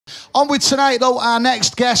On with tonight, though, our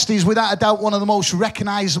next guest is without a doubt one of the most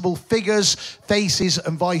recognisable figures, faces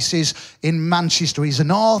and voices in Manchester. He's an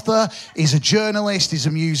author, he's a journalist, he's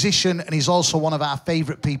a musician, and he's also one of our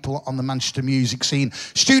favourite people on the Manchester music scene.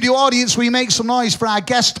 Studio audience, we make some noise for our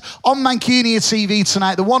guest on Mancunia TV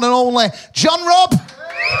tonight, the one and only John Robb.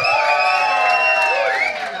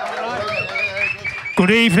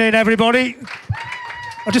 Good evening, everybody.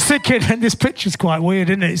 I'm just thinking, this picture's quite weird,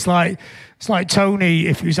 isn't it? It's like Tony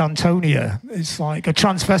if he was Antonia. It's like a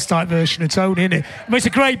transvestite version of Tony, isn't it? I mean, it's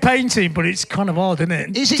a great painting, but it's kind of odd, isn't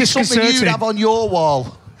it? Is it something you'd have on your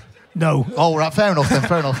wall? No. Oh, right, fair enough then,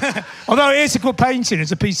 fair enough. Although it is a good painting,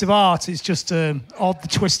 it's a piece of art, it's just odd, the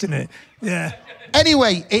twist in it. Yeah.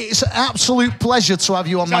 Anyway, it's an absolute pleasure to have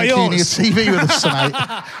you on Mancunia TV with us tonight.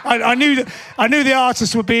 I knew the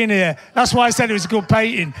artists would be in here. That's why I said it was a good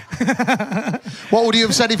painting. What would you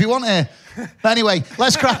have said if you weren't here? Anyway,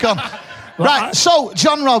 let's crack on. Right, so,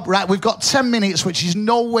 John Robb, right, we've got 10 minutes, which is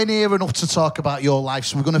nowhere near enough to talk about your life,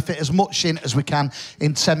 so we're going to fit as much in as we can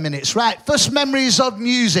in 10 minutes. Right, first memories of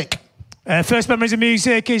music. First memories of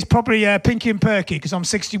music is probably Pinky and Perky, because I'm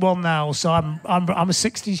 61 now, so I'm a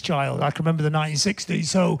 60s child. I can remember the 1960s.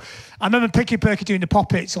 So I remember Pinky and Perky doing the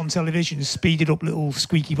pop-its on television, speeded up little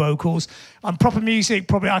squeaky vocals. And proper music,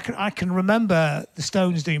 probably I can remember the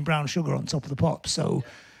Stones doing Brown Sugar on Top of the Pops. So,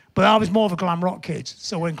 but I was more of a glam rock kid.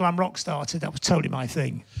 So when glam rock started, that was totally my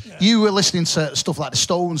thing. Yeah. You were listening to stuff like the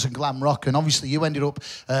Stones and glam rock, and obviously you ended up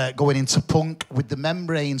going into punk with the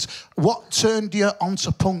Membranes. What turned you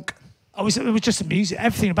onto punk? It was just the music.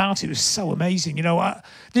 Everything about it was so amazing. You know,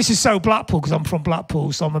 this is so Blackpool, because I'm from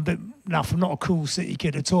Blackpool, so I'm a bit naff. I'm not a cool city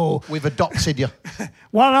kid at all. We've adopted you.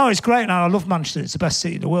 Well, no, it's great, and I love Manchester. It's the best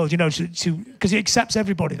city in the world, you know, because it accepts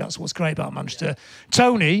everybody. That's what's great about Manchester.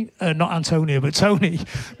 Tony, not Antonio, but Tony,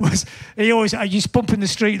 he used to bump in the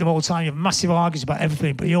street the whole time. You have massive arguments about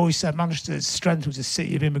everything, but he always said Manchester's strength was a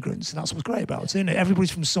city of immigrants, and that's what's great about it, isn't it?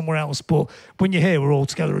 Everybody's from somewhere else, but when you're here, we're all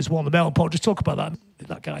together as one. The melting pot, just talk about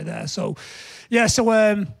that guy there. So, yeah, so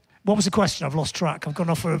what was the question? I've lost track. I've gone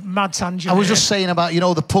off for a mad tangent. I was just saying about,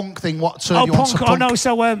 the punk thing. What turned you on to punk? Oh, no,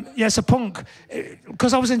 so punk.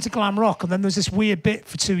 Because I was into glam rock, and then there was this weird bit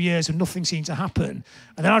for 2 years and nothing seemed to happen.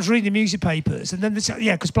 And then I was reading the music papers, and then,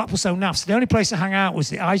 because Blackpool's so naff, so the only place to hang out was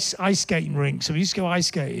the ice skating rink. So we used to go ice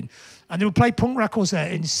skating. And they would play punk records there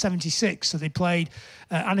in '76. So they played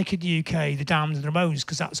Anarchy in the UK, The Damned and the Ramones,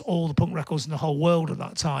 because that's all the punk records in the whole world at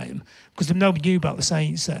that time, because nobody knew about the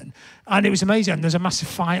Saints then. And it was amazing. And there's a massive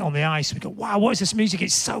fight on the ice. We go, wow, what is this music?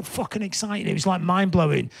 It's so fucking exciting. It was like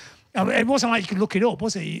mind-blowing. It wasn't like you could look it up,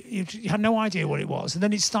 was it? You had no idea what it was. And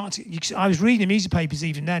then it started, I was reading the music papers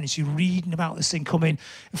even then, and so you're reading about this thing coming.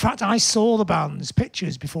 In fact, I saw the band's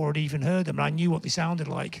pictures before I'd even heard them, and I knew what they sounded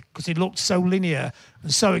like, because they looked so linear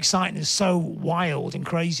and so exciting and so wild and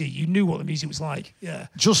crazy. You knew what the music was like, yeah.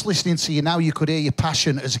 Just listening to you now, you could hear your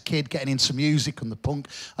passion as a kid getting into music and the punk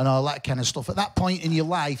and all that kind of stuff. At that point in your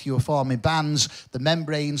life, you were forming bands, the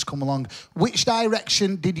Membranes come along. Which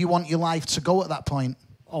direction did you want your life to go at that point?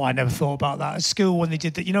 Oh, I never thought about that. At school, when they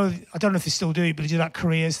did that, I don't know if they still do it, but they did that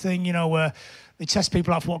careers thing, where they test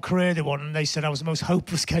people out for what career they want, and they said I was the most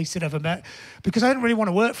hopeless case they'd ever met, because I didn't really want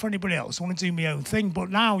to work for anybody else. I want to do my own thing, but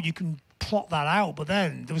now you can plot that out, but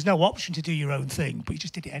then there was no option to do your own thing, but you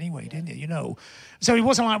just did it anyway, didn't you, So it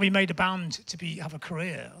wasn't like we made a band to have a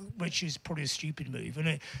career, which is probably a stupid move,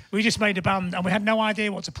 and we just made a band, and we had no idea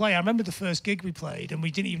what to play. I remember the first gig we played, and we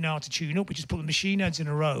didn't even know how to tune up. We just put the machine heads in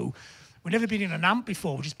a row. We'd never been in an amp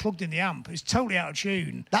before. We just plugged in the amp. It was totally out of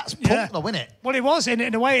tune. That's punk, though, isn't it? Well, it was,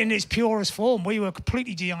 in a way, in its purest form. We were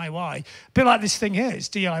completely DIY. A bit like this thing here. It's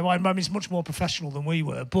DIY. I mean, it's much more professional than we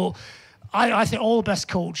were. But I think all the best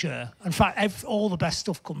culture, in fact, all the best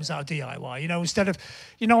stuff comes out of DIY. Instead of,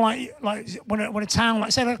 like when a town,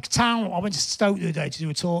 like say like a town, I went to Stoke the other day to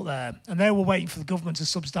do a talk there, and they were waiting for the government to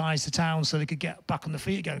subsidise the town so they could get back on their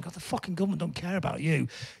feet again. God, the fucking government don't care about you.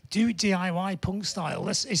 Do it DIY punk style.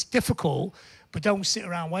 It's difficult, but don't sit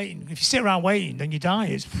around waiting. If you sit around waiting, then you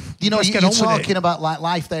die. You're talking about like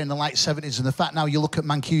life there in the late 70s, and the fact now you look at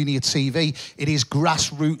Mancunia TV, it is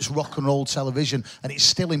grassroots rock and roll television, and it's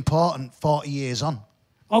still important 40 years on.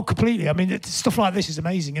 Oh, completely. I mean, stuff like this is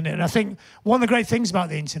amazing, isn't it? And I think one of the great things about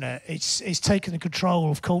the internet, it's taken the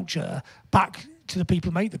control of culture back to the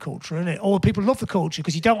people who make the culture, isn't it? Or people love the culture,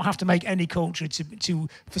 because you don't have to make any culture to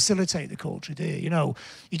facilitate the culture, do you?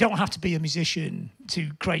 You don't have to be a musician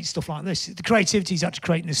to create stuff like this. The creativity is actually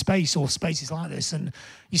creating a space or spaces like this, and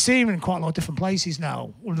you see them in quite a lot of different places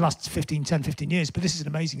now in the last 10, 15 years, but this is an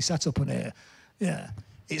amazing setup on here. Yeah.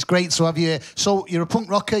 It's great to have you here. So you're a punk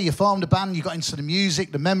rocker, you formed a band, you got into the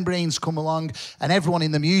music, the Membranes come along, and everyone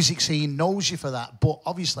in the music scene knows you for that. But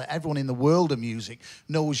obviously everyone in the world of music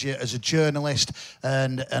knows you as a journalist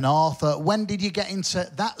and an author. When did you get into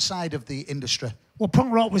that side of the industry? Well,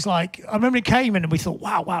 punk rock was like, I remember it came in and we thought,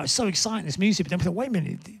 wow, it's so exciting, this music. But then we thought, wait a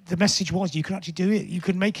minute, the message was you could actually do it. You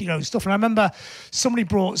could make your own stuff. And I remember somebody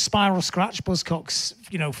brought Spiral Scratch, Buzzcocks,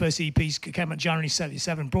 first EPs came out January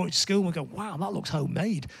 77, brought it to school and we go, wow, that looks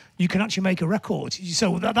homemade. You can actually make a record.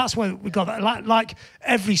 So that's where we got that. Like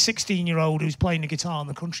every 16-year-old who's playing the guitar in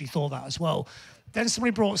the country thought that as well. Then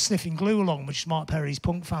somebody brought Sniffing Glue along, which is Mark Perry's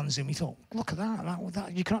punk fans, and we thought, look at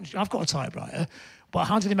that you can't. I've got a typewriter, but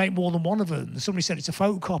how do they make more than one of them? And somebody said it's a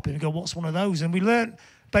photocopy, and we go, what's one of those? And we learned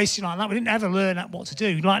basically like that. We didn't ever learn what to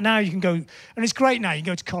do. Like now you can go, and it's great now, you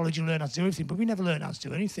can go to college and learn how to do everything, but we never learned how to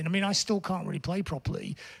do anything. I mean, I still can't really play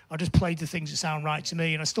properly. I just played the things that sound right to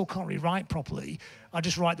me, and I still can't really write properly. I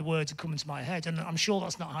just write the words that come into my head, and I'm sure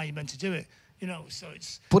that's not how you're meant to do it. So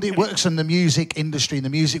it's... But it works in the music industry, in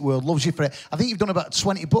the music world, loves you for it. I think you've done about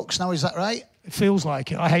 20 books now, is that right? It feels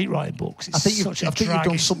like it. I hate writing books. It's I think you've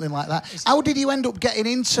done something like that. How did you end up getting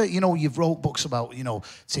into, you've wrote books about,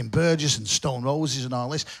 Tim Burgess and Stone Roses and all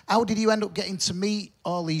this. How did you end up getting to meet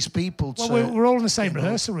all these people? Well, we're all in the same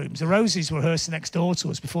rehearsal rooms. The Roses were rehearsing next door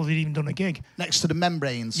to us before they'd even done a gig. Next to the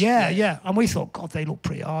Membranes? Yeah. And we thought, God, they look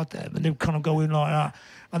pretty hard there. And they would kind of go in like that.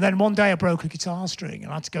 And then one day I broke a guitar string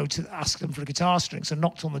and I had to go to ask them for a guitar string. So I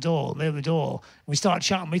knocked on the door, they opened the door. And we started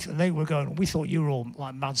chatting and they were going, we thought you were all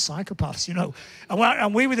like mad psychopaths,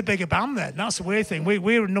 And we were the bigger band then. That's the weird thing. We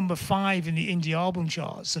were number 5 in the indie album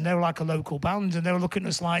charts and they were like a local band and they were looking at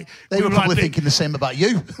us like... They were probably thinking the same about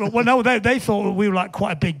you. Well, no, they thought we were like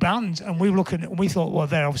quite a big band and we were looking and we thought, well,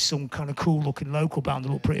 they're obviously some kind of cool looking local band that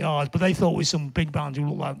looked pretty hard, but they thought we were some big band who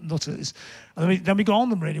looked like nutters. And then we got on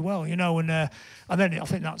them really well, and then I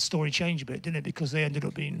think that story changed a bit, didn't it? Because they ended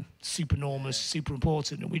up being super enormous, super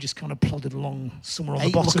important, and we just kind of plodded along somewhere on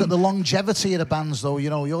the bottom. Look at the longevity of the bands, though.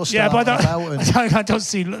 You're still but I don't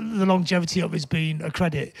see the longevity of it as being a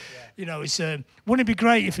credit. It's wouldn't it be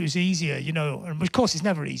great if it was easier? And of course it's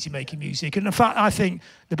never easy making music. And in fact, I think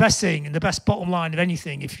the best thing and the best bottom line of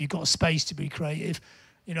anything, if you've got a space to be creative,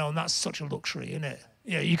 and that's such a luxury, isn't it?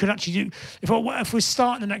 Yeah, you could actually do... If we're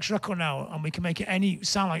starting the next record now and we can make it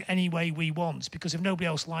sound like any way we want, because if nobody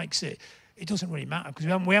else likes it, it doesn't really matter, because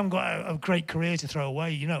we haven't got a great career to throw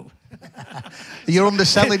away, You're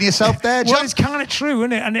underselling yourself there, John. Well, it's kind of true,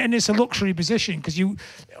 isn't it? And it's a luxury position, because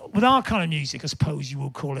with our kind of music, I suppose you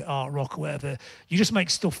would call it art rock or whatever, you just make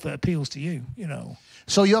stuff that appeals to you,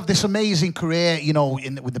 So you have this amazing career,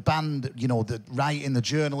 with the band, the writing, the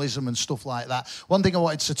journalism and stuff like that. One thing I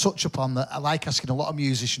wanted to touch upon that I like asking a lot of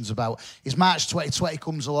musicians about is March 2020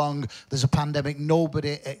 comes along, there's a pandemic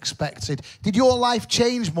nobody expected. Did your life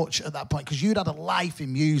change much at that point? Because you'd had a life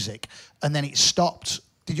in music and then it stopped.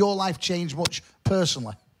 Did your life change much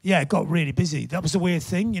personally? Yeah, it got really busy. That was the weird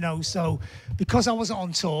thing, So because I wasn't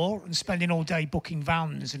on tour and spending all day booking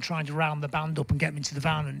vans and trying to round the band up and get them into the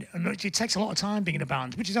van, and it takes a lot of time being in a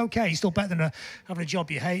band, which is okay. It's still better than having a job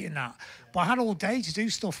you hate and that. But I had all day to do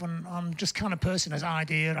stuff, and I'm just kind of person as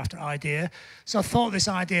idea after idea. So I thought this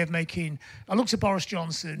idea of making... I looked at Boris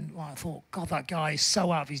Johnson, I thought, God, that guy is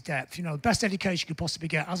so out of his depth. Best education you could possibly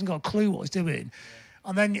get, hasn't got a clue what he's doing.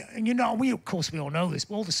 And then, of course we all know this,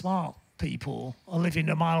 but all the smart people are living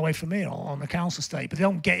a mile away from me on the council estate, but they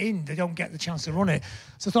don't get in, they don't get the chance to run it.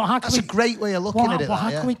 So I thought, that's a great way of looking at it. How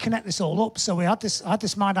can we connect this all up? So I had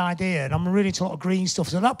this mad idea, and I'm really into a lot of green stuff.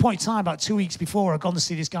 So at that point in time, about 2 weeks before, I'd gone to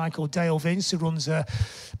see this guy called Dale Vince, who runs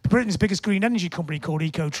Britain's biggest green energy company called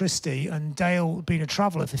Ecotricity, and Dale had been a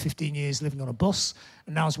traveller for 15 years living on a bus,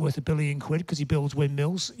 and now it's worth £1 billion because he builds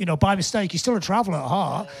windmills. By mistake, he's still a traveller at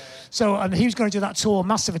heart. So, and he was going to do that tour,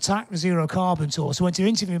 Massive Attack, the Zero Carbon tour. So I went to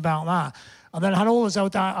interview him about that. And then I had all those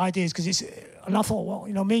ideas and I thought,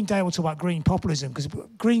 me and Dale will talk about green populism, because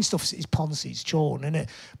green stuff is Ponzi, it's chorn, isn't it?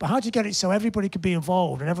 But how do you get it so everybody can be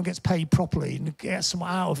involved and everyone gets paid properly and gets something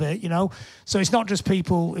out of it, So it's not just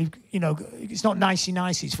people, it's not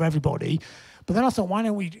nicey-niceys for everybody. But then I thought, why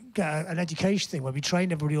don't we get an education thing where we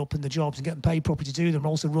train everybody up in the jobs and get them paid properly to do them and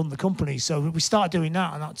also run the company? So we started doing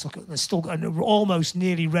that, and that took and we're almost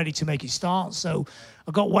nearly ready to make it start. So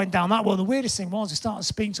I went down that. Well, the weirdest thing was I started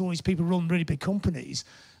speaking to all these people who run really big companies,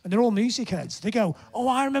 and they're all music heads. They go, oh,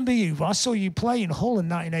 I remember you. I saw you play in Hull in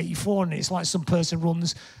 1984, and it's like some person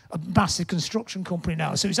runs a massive construction company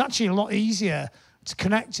now. So it's actually a lot easier to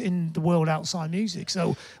connect in the world outside music.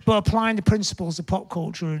 So, but applying the principles of pop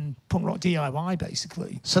culture and punk rock DIY,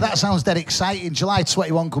 basically. So that sounds dead exciting. July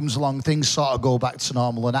 21 comes along, things sort of go back to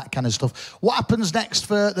normal and that kind of stuff. What happens next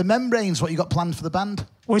for the Membranes? What you got planned for the band?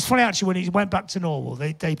 Well, it's funny, actually, when it went back to normal,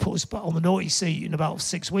 they put us on the naughty seat in about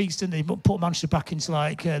 6 weeks, didn't they? Put Manchester back into,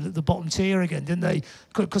 like, the bottom tier again, didn't they?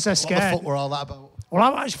 Because they're scared. What the fuck were all that about?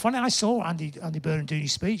 Well, actually, funny, I saw Andy Burnham doing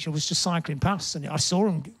his speech. I was just cycling past, and I saw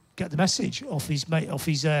him get the message off his mate, off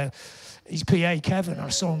his PA, Kevin. I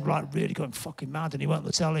saw him like really going fucking mad, and he went on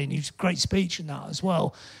the telly, and he was a great speech and that as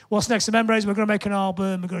well. What's next? The Membranes, we're going to make an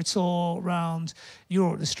album. We're going to tour around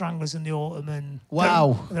Europe, the Stranglers in the autumn, and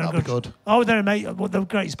wow, that'll be good. Oh, they're amazing. Well, they're the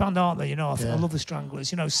greatest band, aren't they? You know, I love the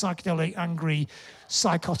Stranglers. You know, psychedelic, angry,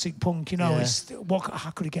 psychotic punk. You know,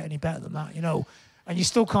 how could it get any better than that? You know. And you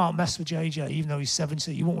still can't mess with JJ, even though he's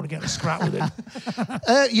 70. You won't want to get in a scrap with him.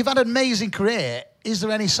 You've had an amazing career. Is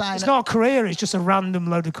there any sign? It's not a career. It's just a random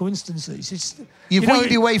load of coincidences. You've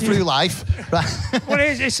weeded your way through life. Right? Well,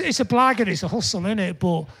 it's a blag and it's a hustle, isn't it?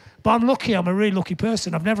 But I'm lucky. I'm a really lucky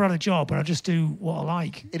person. I've never had a job, and I just do what I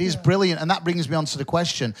like. It is brilliant, and that brings me on to the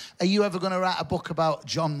question: are you ever going to write a book about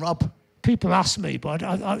John Robb? People ask me, but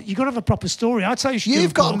you've got to have a proper story. I tell you,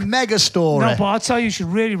 you've got a mega story. No, but I tell you, should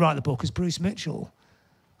really write the book as Bruce Mitchell.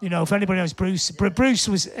 You know, if anybody knows Bruce, Bruce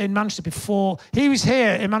was in Manchester before. He was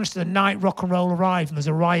here in Manchester the night rock and roll arrived and there's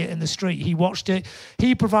a riot in the street. He watched it.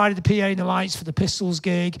 He provided the PA and the lights for the Pistols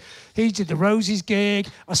gig. He did the Roses gig.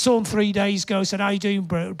 I saw him 3 days ago, said, how you doing,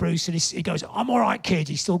 Bruce? And he goes, I'm all right, kid.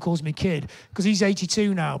 He still calls me kid because he's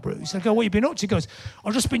 82 now, Bruce. I go, what have you been up to? He goes,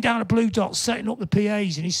 I've just been down at Blue Dot setting up the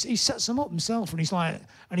PAs, and he sets them up himself, and he's like,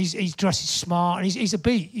 and he's dressed smart, and he's a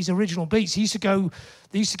beat. He's original beats. They used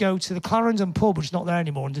to go to the Clarendon pub, which is not there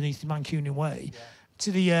anymore, underneath the Mancunian Way,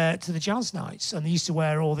 to the jazz nights, and they used to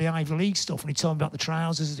wear all the Ivy League stuff. And he told me about the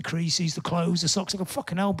trousers, the creases, the clothes, the socks. I go,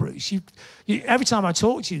 fucking hell, Bruce! Every time I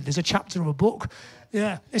talk to you, there's a chapter of a book.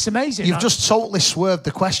 Yeah, it's amazing. You've just totally swerved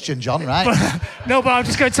the question, John, right? But I'm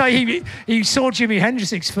just going to tell you, he saw Jimi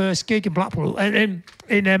Hendrix's first gig in Blackpool, in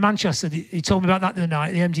Manchester. He told me about that the other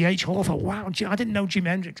night at the MDH Hall. I thought, wow, I didn't know Jimi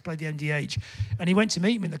Hendrix played the MDH. And he went to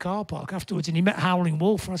meet him in the car park afterwards, and he met Howling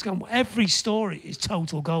Wolf. And I was going, every story is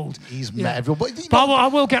total gold. He's met everyone. But I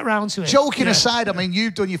will get round to it. Joking aside, I mean,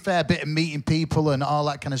 you've done your fair bit of meeting people and all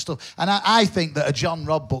that kind of stuff. And I think that a John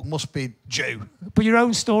Robb book must be due. But your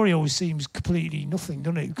own story always seems completely nothing,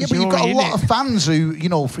 doesn't it? Yeah, but you've got a lot of fans who, you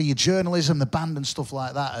know, for your journalism, the band and stuff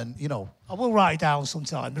like that, and, you know. I will write it down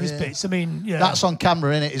sometime. There is bits. I mean, yeah. That's on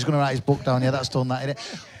camera, innit? He's going to write his book down. Yeah, that's done that,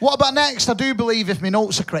 innit? What about next? I do believe, if my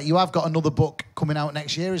notes are correct, you have got another book coming out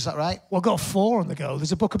next year. Is that right? Well, I've got 4 on the go.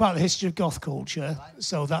 There's a book about the history of goth culture. Right.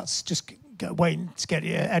 So that's just waiting to get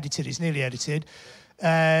edited. It's nearly edited.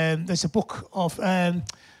 There's a book of...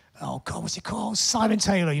 oh, God, what's it called? Simon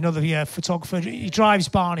Taylor, you know, the photographer. He drives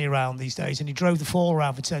Barney around these days, and he drove the Fall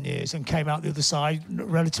around for 10 years and came out the other side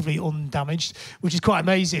relatively undamaged, which is quite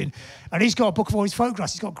amazing. And he's got a book of all his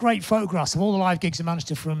photographs. He's got great photographs of all the live gigs in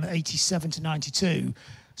Manchester from 87 to 92.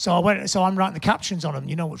 So I'm writing the captions on them.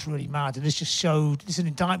 You know what's really mad? And this just showed, this is an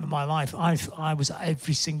indictment of my life. I was at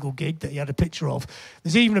every single gig that he had a picture of.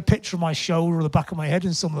 There's even a picture of my shoulder or the back of my head,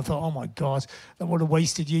 and some of them thought, oh my God, that what a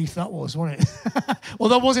wasted youth that was, wasn't it?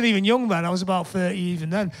 Well, I wasn't even young then. I was about 30 even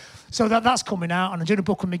then. So that's coming out, and I'm doing a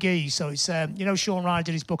book with McGee. So it's, you know, Sean Ryan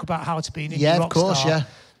did his book about how to be an indie rock star. Yeah, of course, yeah.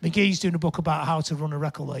 McGee's doing a book about how to run a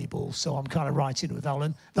record label, so I'm kind of writing it with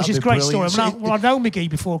Alan, which is a great story. I mean, I know McGee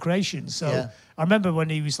before Creation, so I remember when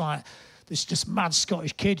he was like this just mad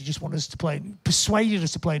Scottish kid. He just wanted us to play, persuaded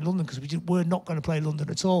us to play in London because we're not going to play London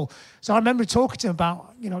at all. So I remember talking to him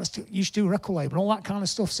about, you know, you should do a record label and all that kind of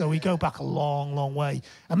stuff. So we go back a long, long way.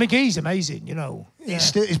 And McGee's amazing, you know. Yeah.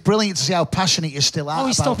 It's brilliant to see how passionate you still are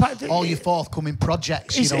about all your forthcoming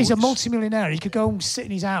projects. He's a multi-millionaire. He could go and sit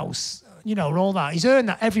in his house, you know, and all that. He's earned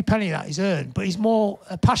that, every penny that he's earned, but he's more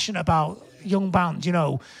passionate about young bands, you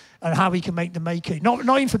know, and how he can make them make it. Not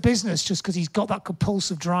even for business, just because he's got that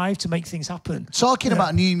compulsive drive to make things happen. Talking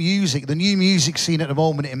about new music, the new music scene at the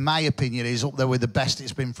moment, in my opinion, is up there with the best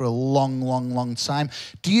it's been for a long, long, long time.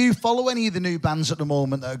 Do you follow any of the new bands at the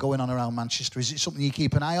moment that are going on around Manchester? Is it something you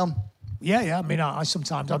keep an eye on? Yeah. I mean, I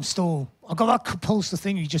sometimes, I've got that compulsive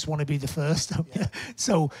thing, you just want to be the first. Yeah.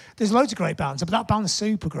 So there's loads of great bands, but that band's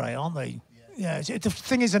super great, aren't they? Yeah, the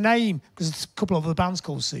thing is a name, because there's a couple of other bands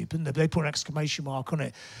called Soup, and they put an exclamation mark on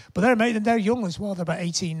it. But they're young as well. They're about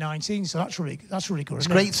 18, 19, so that's really good. It's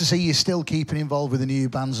great to see you still keeping involved with the new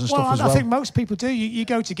bands and stuff as well. I think most people do. You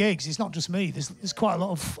go to gigs. It's not just me. There's quite a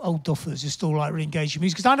lot of old duffers who still like really engage in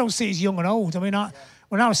music, because I don't see it as young and old. I mean,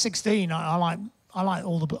 when I was 16, I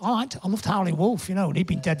loved Howling Wolf, you know, and he'd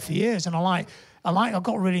been dead for years, and I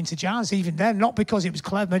got really into jazz even then, not because it was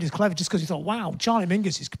clever, made it clever, just because you thought, wow, Charlie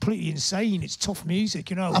Mingus is completely insane. It's tough music,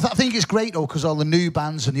 you know. I think it's great though, because all the new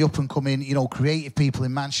bands and the up and coming, you know, creative people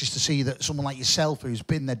in Manchester see that someone like yourself, who's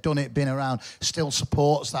been there, done it, been around, still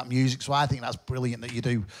supports that music. So I think that's brilliant that you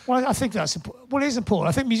do. Well, I think that's well, it is important.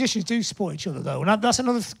 I think musicians do support each other though, and that's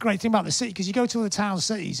another great thing about the city, because you go to other towns,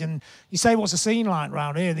 cities, and you say, what's the scene like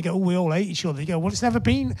around here? And they go, oh, we all hate each other. You go, well, it's never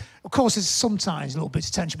been. Of course, there's sometimes a little bit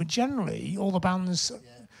of tension, but generally, all the bands.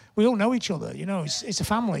 Yeah. We all know each other, you know, it's a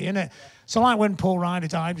family, isn't it? So like when Paul Ryder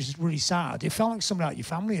died, which is really sad, it felt like somebody like your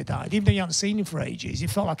family had died. Even though you hadn't seen him for ages, it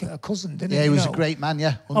felt like a cousin, didn't it? Yeah, he was a great man,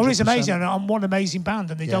 yeah. 100%. Oh, he's amazing. And what an amazing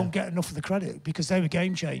band, and they don't get enough of the credit because they were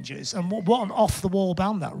game changers. And what an off-the-wall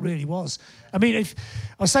band that really was. I mean, I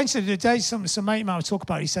was saying to the other day, some mate of mine would talk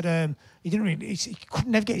about it, he said he could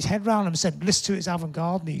never get his head around them and said, listen to it as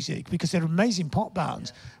avant-garde music, because they're an amazing pop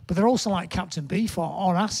band. But they're also like Captain Beef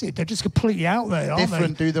on acid. They're just completely out there, aren't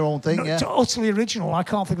Different, they? Do their own thing, yeah. Utterly original. I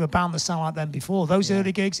can't think of a band that sounded like them before. Those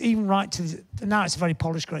early gigs, even right to now, it's a very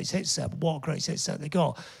polished great hit set. But what a great hit set they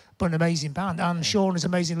got. But an amazing band. And Sean is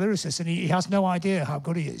an amazing lyricist, and he has no idea how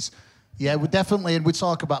good he is. Yeah, we definitely, and we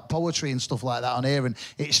talk about poetry and stuff like that on here, and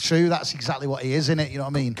it's true. That's exactly what he is, isn't it? You know what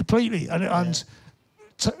I mean? Completely. And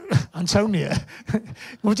Antonia,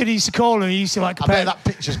 what did he used to call her? He used to like compare. I bet that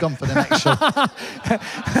picture's gone for the next show.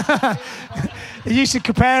 He used to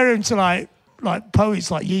compare him to like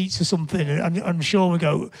poets like Yeats or something, and I'm sure we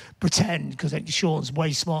go pretend, because Sean's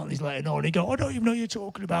way smart and he's letting on. He go, I don't even know what you're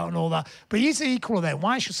talking about and all that. But he's the equal then.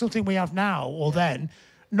 Why should something we have now or then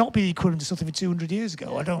not be equivalent to something from 200 years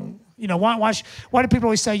ago? I don't. You know, why do people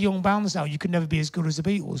always say young bands now, you could never be as good as the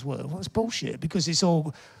Beatles were? Well, that's bullshit, because it's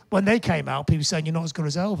all, when they came out, people were saying you're not as good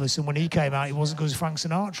as Elvis, and when he came out, he wasn't good as Frank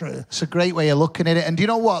Sinatra. It's a great way of looking at it. And do you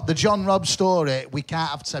know what? The John Robb story, we can't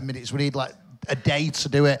have 10 minutes. We need like a day to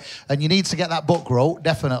do it, and you need to get that book wrote,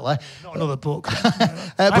 definitely. Not another book.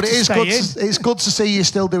 But it is good. It's good to see you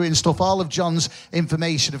still doing stuff. All of John's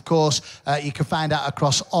information, of course, you can find out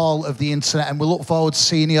across all of the internet, and we look forward to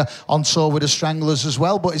seeing you on tour with the Stranglers as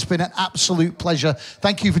well. But it's been an absolute pleasure.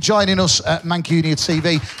 Thank you for joining us at Mancunia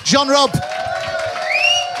TV, John Robb.